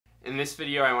In this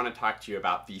video, I want to talk to you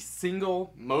about the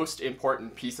single most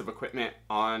important piece of equipment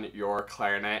on your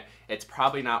clarinet. It's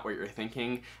probably not what you're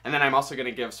thinking. And then I'm also going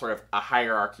to give sort of a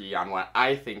hierarchy on what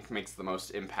I think makes the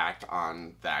most impact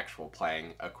on the actual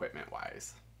playing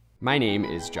equipment-wise. My name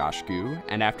is Josh Gu,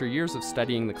 and after years of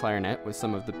studying the clarinet with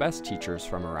some of the best teachers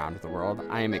from around the world,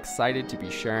 I am excited to be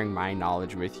sharing my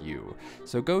knowledge with you.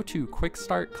 So go to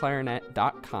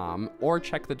QuickStartClarinet.com or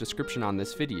check the description on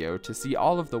this video to see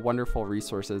all of the wonderful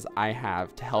resources I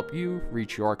have to help you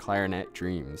reach your clarinet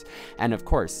dreams. And of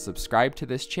course, subscribe to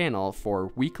this channel for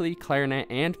weekly clarinet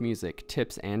and music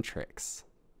tips and tricks.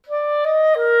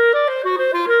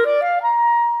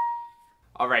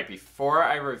 Alright, before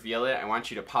I reveal it, I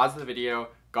want you to pause the video,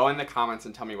 go in the comments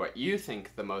and tell me what you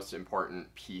think the most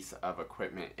important piece of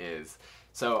equipment is.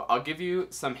 So I'll give you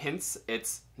some hints.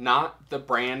 It's not the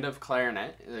brand of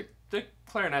clarinet. The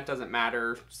clarinet doesn't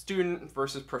matter. Student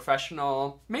versus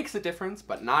professional makes a difference,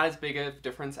 but not as big a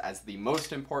difference as the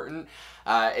most important.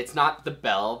 It's not the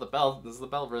bell. Does the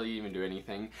bell really even do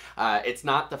anything? It's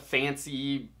not the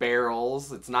fancy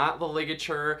barrels. It's not the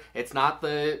ligature. It's not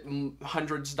the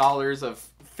hundreds of dollars of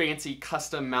fancy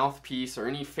custom mouthpiece or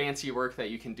any fancy work that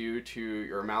you can do to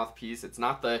your mouthpiece. It's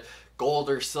not the gold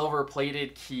or silver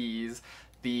plated keys.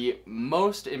 The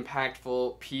most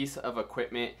impactful piece of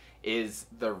equipment is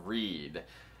the reed.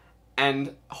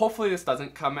 And hopefully this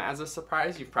doesn't come as a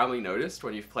surprise. You've probably noticed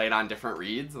when you've played on different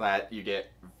reeds that you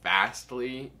get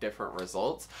vastly different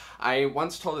results. I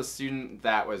once told a student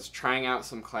that was trying out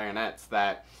some clarinets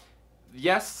that,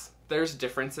 yes, there's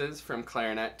differences from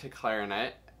clarinet to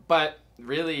clarinet, but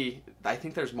really, I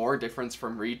think there's more difference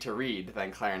from reed to reed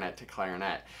than clarinet to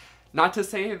clarinet. Not to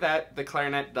say that the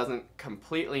clarinet doesn't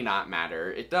completely not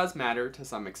matter. It does matter to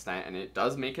some extent, and it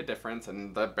does make a difference,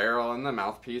 and the barrel and the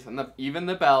mouthpiece and even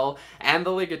the bell and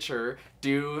the ligature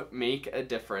do make a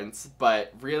difference,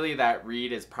 but really that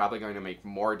reed is probably going to make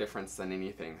more difference than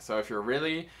anything. So if you're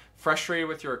really frustrated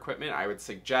with your equipment, I would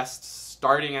suggest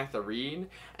starting at the reed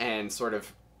and sort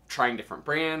of trying different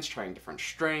brands, trying different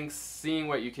strengths, seeing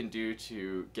what you can do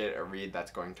to get a reed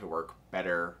that's going to work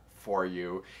better for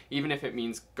you, even if it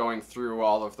means going through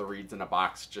all of the reeds in a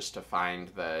box just to find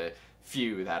the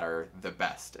few that are the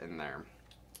best in there.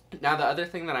 Now, the other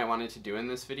thing that I wanted to do in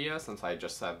this video, since I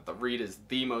just said the reed is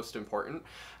the most important,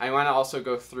 I want to also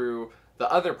go through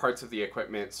the other parts of the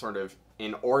equipment sort of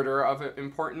in order of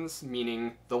importance,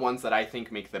 meaning the ones that I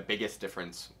think make the biggest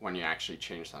difference when you actually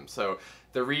change them. So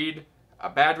the reed, a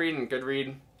bad reed and good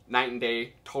reed, night and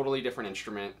day, totally different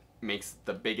instrument, makes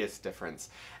the biggest difference.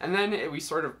 And then we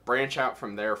sort of branch out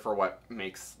from there for what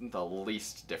makes the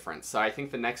least difference. So I think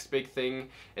the next big thing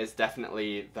is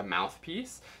definitely the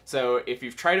mouthpiece. So if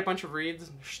you've tried a bunch of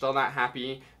reeds, you're still not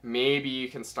happy, maybe you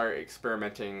can start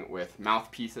experimenting with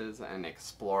mouthpieces and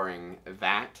exploring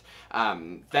that.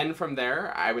 Then from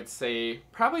there, I would say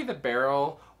probably the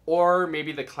barrel or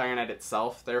maybe the clarinet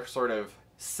itself. They're sort of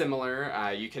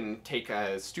similar. You can take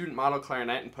a student model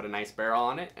clarinet and put a nice barrel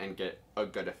on it and get a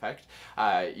good effect.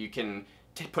 You can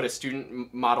put a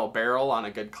student model barrel on a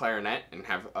good clarinet and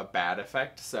have a bad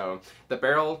effect. So the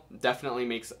barrel definitely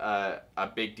makes a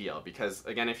big deal because,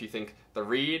 again, if you think the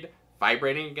reed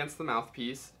vibrating against the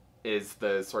mouthpiece is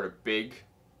the sort of big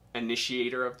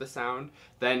initiator of the sound,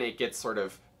 then it gets sort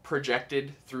of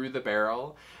projected through the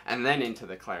barrel and then into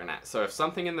the clarinet. So if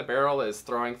something in the barrel is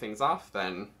throwing things off,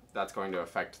 then that's going to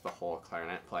affect the whole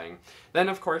clarinet playing. Then,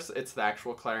 of course, it's the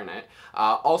actual clarinet.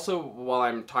 Also, while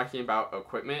I'm talking about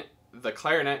equipment, the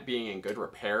clarinet being in good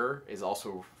repair is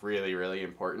also really, really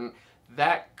important.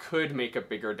 That could make a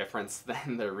bigger difference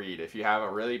than the reed. If you have a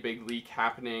really big leak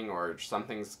happening or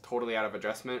something's totally out of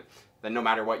adjustment, then no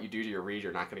matter what you do to your reed,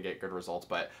 you're not going to get good results.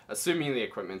 But assuming the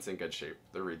equipment's in good shape,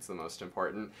 the reed's the most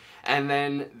important. And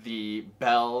then the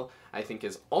bell, I think,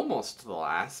 is almost the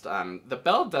last. The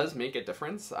bell does make a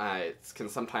difference. It can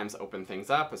sometimes open things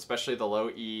up, especially the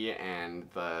low E and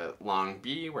the long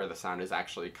B, where the sound is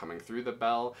actually coming through the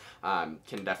bell,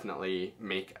 can definitely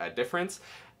make a difference.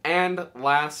 And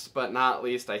last but not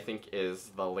least, I think,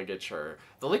 is the ligature.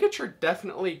 The ligature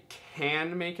definitely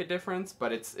can make a difference,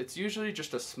 but it's usually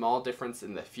just a small difference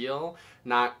in the feel,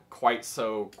 not quite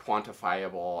so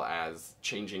quantifiable as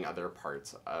changing other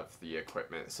parts of the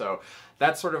equipment. So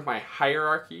that's sort of my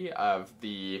hierarchy of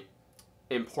the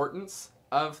importance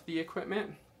of the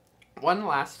equipment. One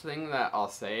last thing that I'll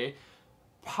say,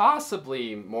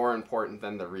 possibly more important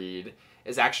than the reed,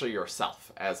 is actually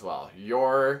yourself as well.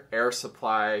 Your air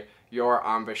supply, your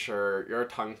embouchure, your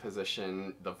tongue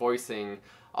position, the voicing,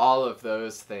 all of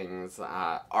those things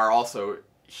are also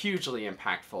hugely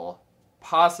impactful,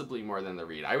 possibly more than the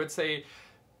reed. I would say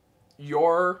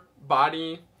your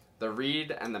body the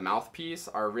reed and the mouthpiece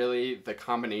are really the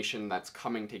combination that's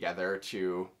coming together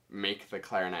to make the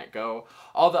clarinet go.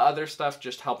 All the other stuff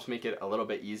just helps make it a little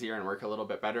bit easier and work a little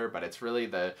bit better, but it's really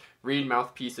the reed,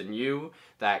 mouthpiece, and you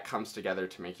that comes together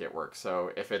to make it work.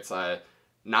 So if it's a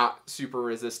not super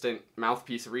resistant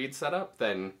mouthpiece reed setup,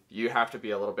 then you have to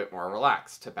be a little bit more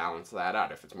relaxed to balance that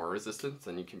out. If it's more resistant,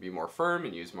 then you can be more firm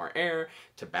and use more air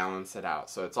to balance it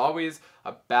out. So it's always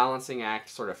a balancing act,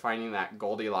 sort of finding that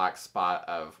Goldilocks spot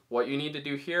of what you need to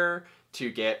do here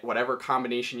to get whatever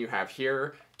combination you have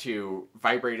here to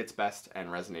vibrate its best and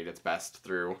resonate its best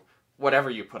through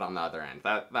whatever you put on the other end.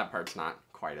 That part's not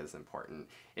quite as important,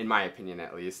 in my opinion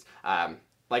at least.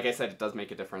 Like I said, it does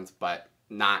make a difference, but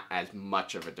not as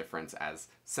much of a difference as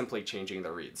simply changing the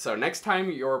reeds. So next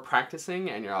time you're practicing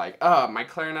and you're like, oh, my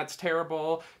clarinet's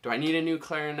terrible, do I need a new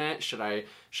clarinet? Should I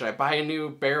buy a new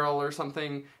barrel or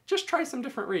something? Just try some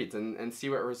different reeds and see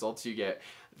what results you get.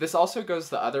 This also goes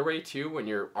the other way too. When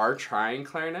you are trying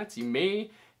clarinets, you may,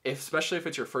 especially if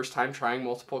it's your first time trying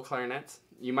multiple clarinets,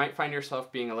 you might find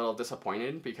yourself being a little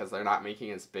disappointed because they're not making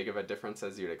as big of a difference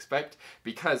as you'd expect,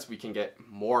 because we can get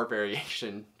more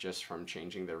variation just from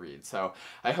changing the reed. So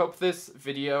I hope this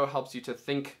video helps you to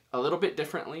think a little bit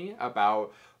differently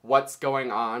about what's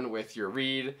going on with your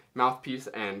reed, mouthpiece,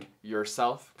 and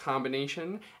yourself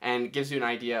combination, and gives you an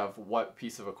idea of what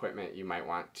piece of equipment you might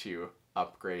want to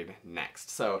upgrade next.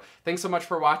 So thanks so much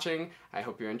for watching. I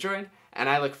hope you enjoyed, and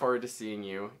I look forward to seeing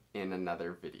you in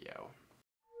another video.